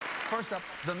First up,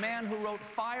 the man who wrote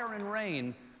Fire and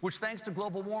Rain, which thanks to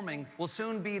global warming will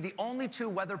soon be the only two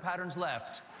weather patterns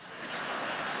left,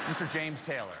 Mr. James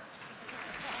Taylor.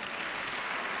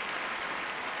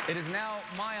 It is now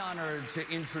my honor to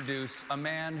introduce a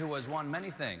man who has won many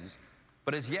things,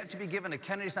 but is yet to be given a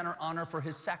Kennedy Center honor for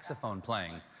his saxophone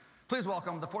playing. Please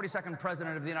welcome the 42nd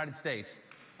President of the United States,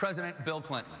 President Bill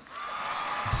Clinton.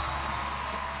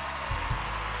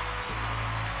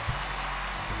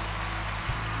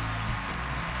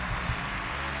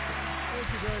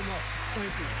 Thank you very much.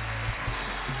 Thank you.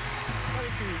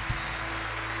 Thank you.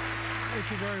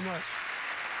 Thank you very much.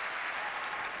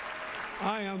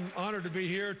 I am honored to be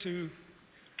here to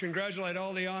congratulate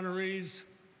all the honorees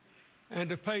and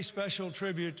to pay special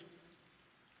tribute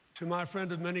to my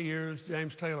friend of many years,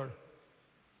 James Taylor.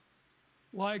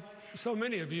 Like so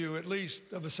many of you, at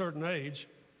least of a certain age,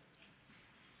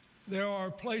 there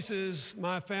are places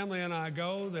my family and I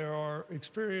go, there are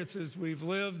experiences we've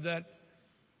lived that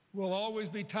will always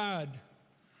be tied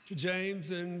to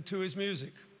James and to his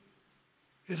music.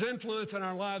 His influence in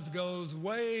our lives goes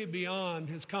way beyond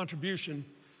his contribution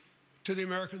to the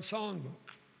American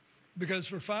songbook, because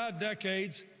for 5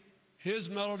 decades, his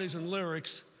melodies and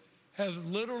lyrics have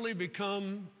literally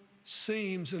become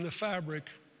seams in the fabric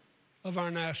of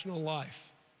our national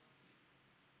life.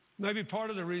 Maybe part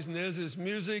of the reason is his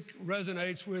music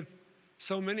resonates with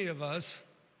so many of us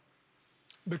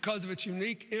because of its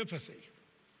unique empathy.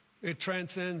 It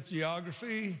transcends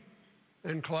geography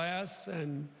and class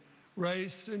and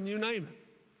race and you name it.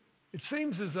 It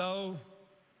seems as though,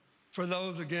 for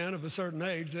those, again, of a certain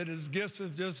age, that his gifts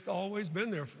have just always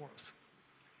been there for us.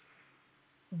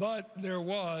 But there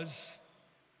was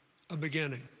a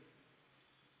beginning.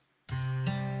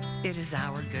 It is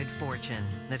our good fortune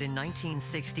that in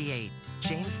 1968,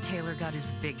 James Taylor got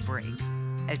his big break.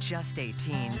 At just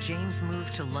 18, James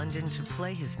moved to London to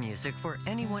play his music for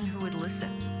anyone who would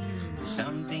listen.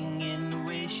 Something in the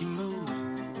way she moves,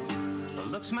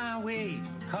 looks my way,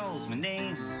 calls my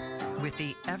name. With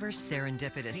the ever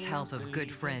serendipitous help of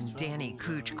good friend Danny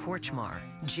Cooch Korchmar,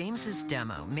 James's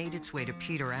demo made its way to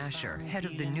Peter Asher, head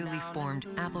of the newly formed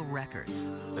Apple Records.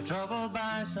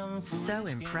 So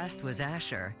impressed was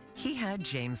Asher, he had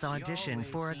James audition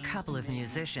for a couple of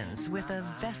musicians with a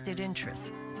vested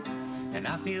interest. And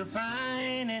I feel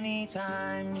fine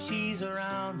anytime she's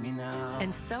around me now.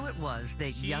 And so it was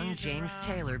that young James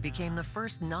Taylor became the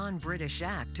first non-British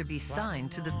act to be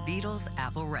signed to the Beatles'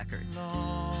 Apple Records,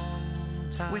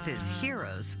 with his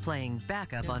heroes playing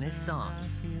backup on his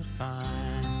songs.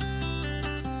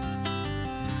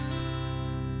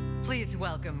 Please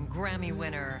welcome Grammy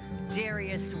winner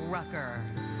Darius Rucker.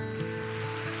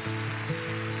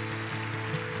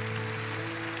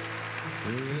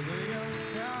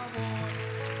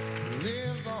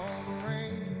 Lives on the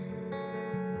range.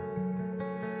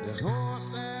 His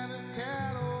horse and his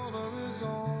cattle are his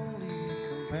only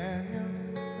companion.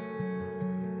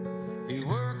 He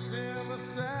works in the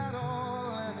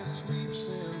saddle and he sleeps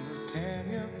in the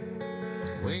canyon,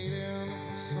 waiting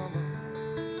for summer,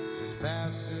 his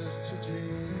pastures to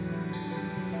dream.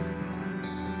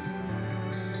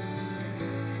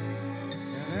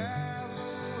 And as the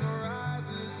moon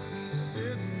rises, he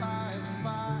sits by his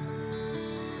fire,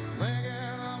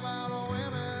 thinking about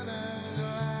women and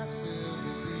glasses of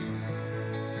beer,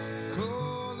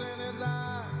 closing his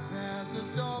eyes as the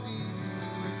doggies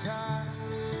retire.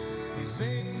 He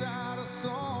sings out a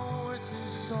song which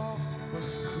is soft but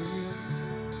it's clear,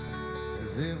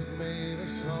 as if made of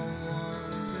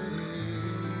someone to hear.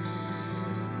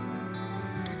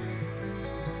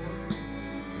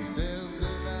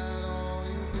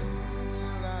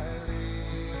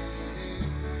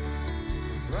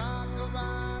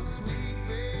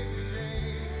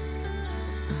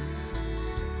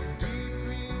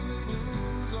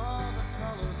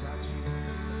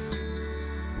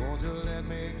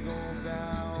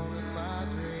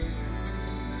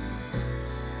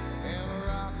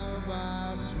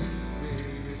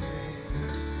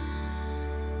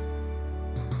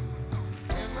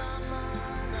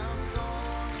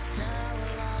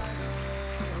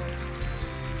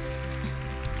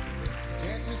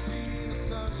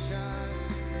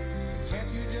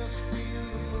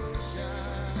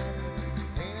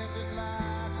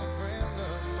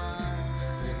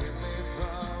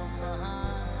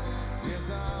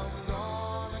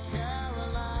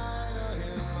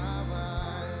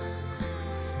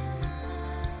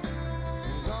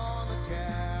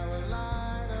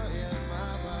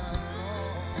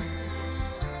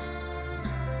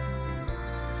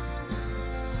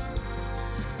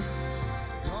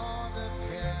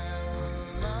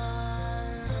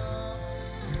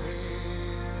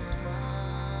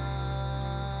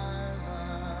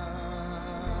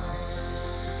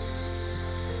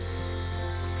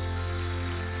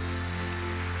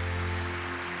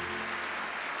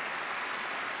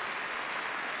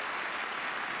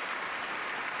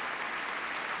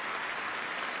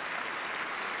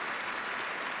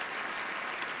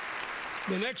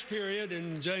 The next period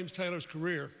in James Taylor's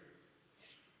career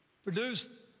produced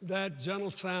that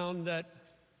gentle sound that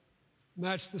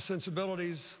matched the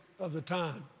sensibilities of the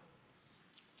time.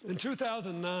 In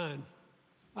 2009,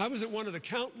 I was at one of the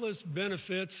countless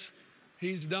benefits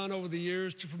he's done over the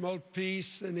years to promote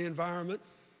peace and the environment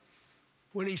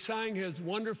when he sang his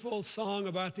wonderful song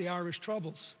about the Irish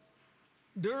Troubles.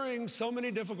 During so many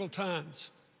difficult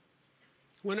times,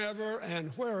 whenever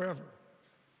and wherever,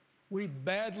 we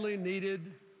badly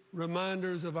needed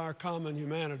reminders of our common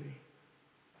humanity.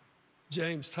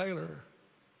 James Taylor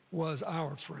was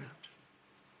our friend.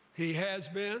 He has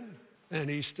been, and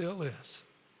he still is,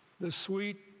 the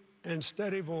sweet and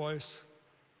steady voice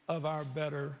of our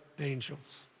better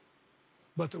angels.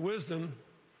 But the wisdom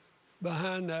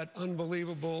behind that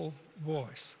unbelievable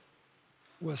voice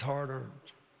was hard-earned.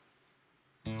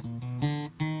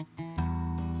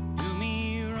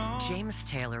 James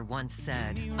Taylor once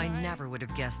said, "I never would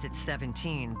have guessed at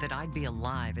 17 that I'd be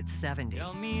alive at 70.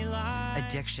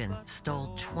 Addiction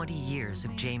stole 20 years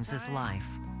of James's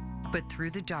life. But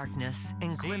through the darkness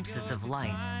and glimpses of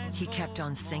light, he kept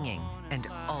on singing and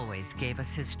always gave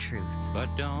us his truth.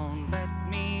 But don't let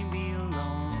me be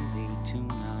lonely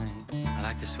tonight. I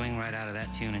like to swing right out of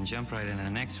that tune and jump right into the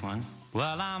next one.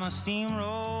 Well, I'm a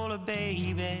steamroller,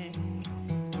 baby.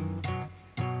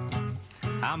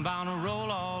 I'm bound to roll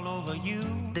all over you.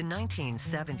 The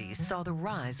 1970s saw the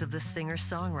rise of the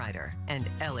singer-songwriter, and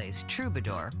LA's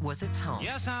Troubadour was its home.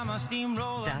 Yes, I'm a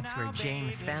steamroller. That's where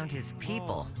James found his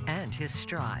people and his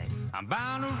stride. I'm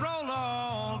bound to roll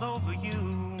all over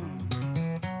you.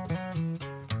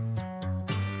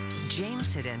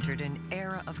 James had entered an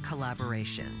era of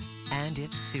collaboration, and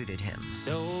it suited him.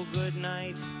 So good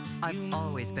night. I've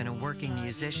always been a working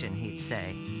musician, he'd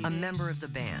say, a member of the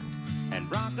band. And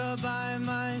rockabye,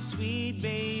 my sweet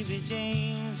baby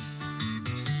James.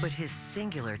 But his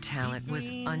singular talent was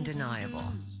undeniable.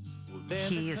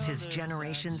 He is his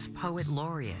generation's poet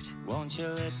laureate. Won't you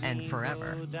let And me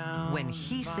forever, go down when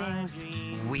he my sings,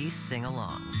 dream? we sing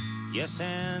along. Yes,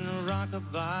 and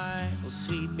rockabye, oh,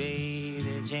 sweet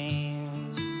baby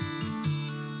James.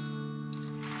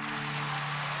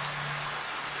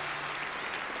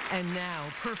 And now,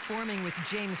 performing with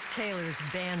James Taylor's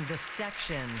band, The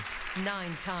Section,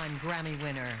 9-time Grammy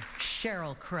winner,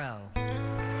 Sheryl Crow.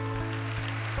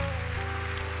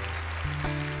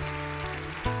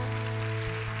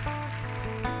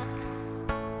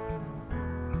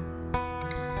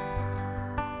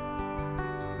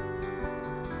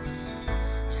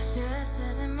 Just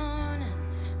yesterday morning,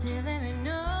 they let me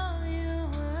know you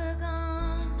were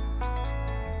gone.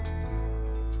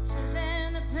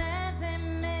 Susan, the plans they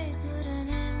made put an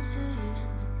end to you.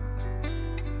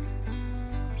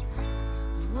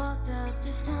 I walked out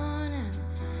this morning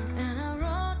and I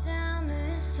wrote down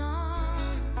this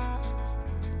song.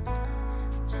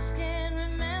 Just can't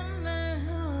remember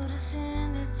who to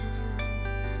send it to.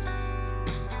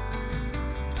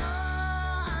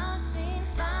 Oh, I've seen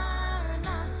fire and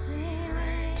I've seen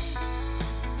rain.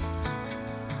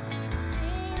 I've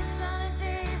seen sunny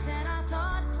days that I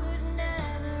thought would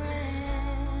never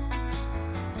end.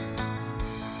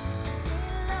 I've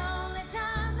seen lonely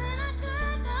times when I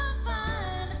could not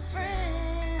find a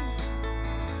friend.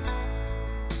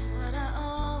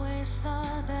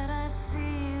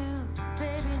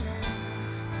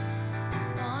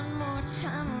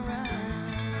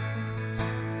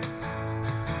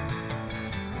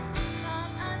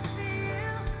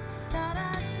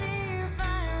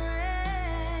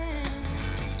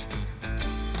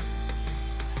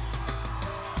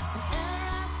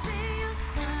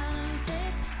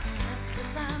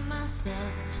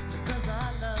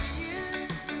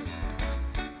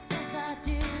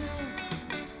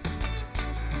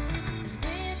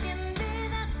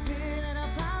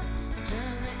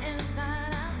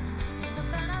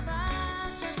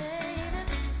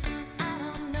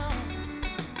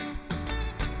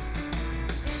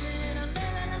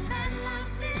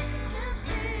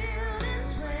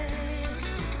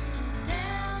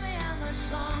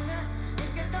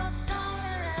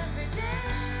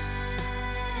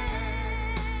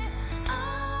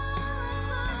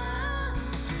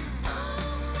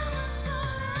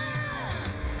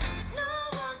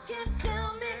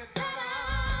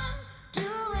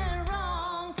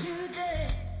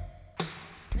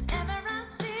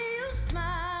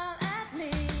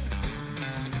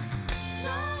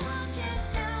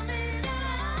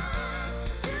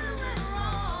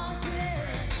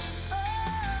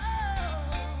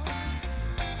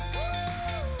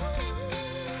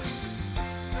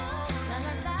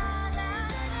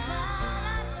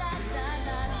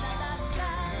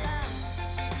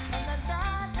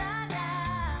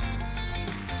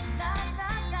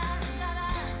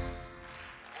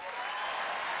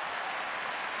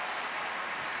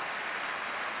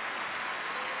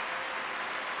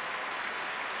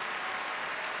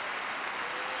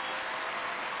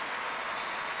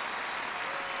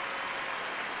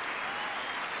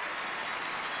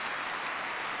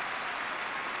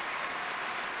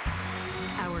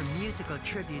 musical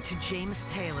tribute to James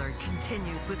Taylor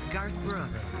continues with Garth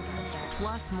Brooks,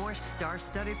 plus more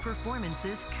star-studded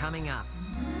performances coming up.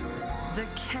 The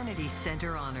Kennedy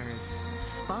Center Honors,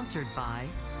 sponsored by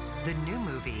the new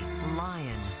movie,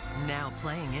 Lion, now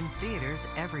playing in theaters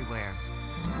everywhere.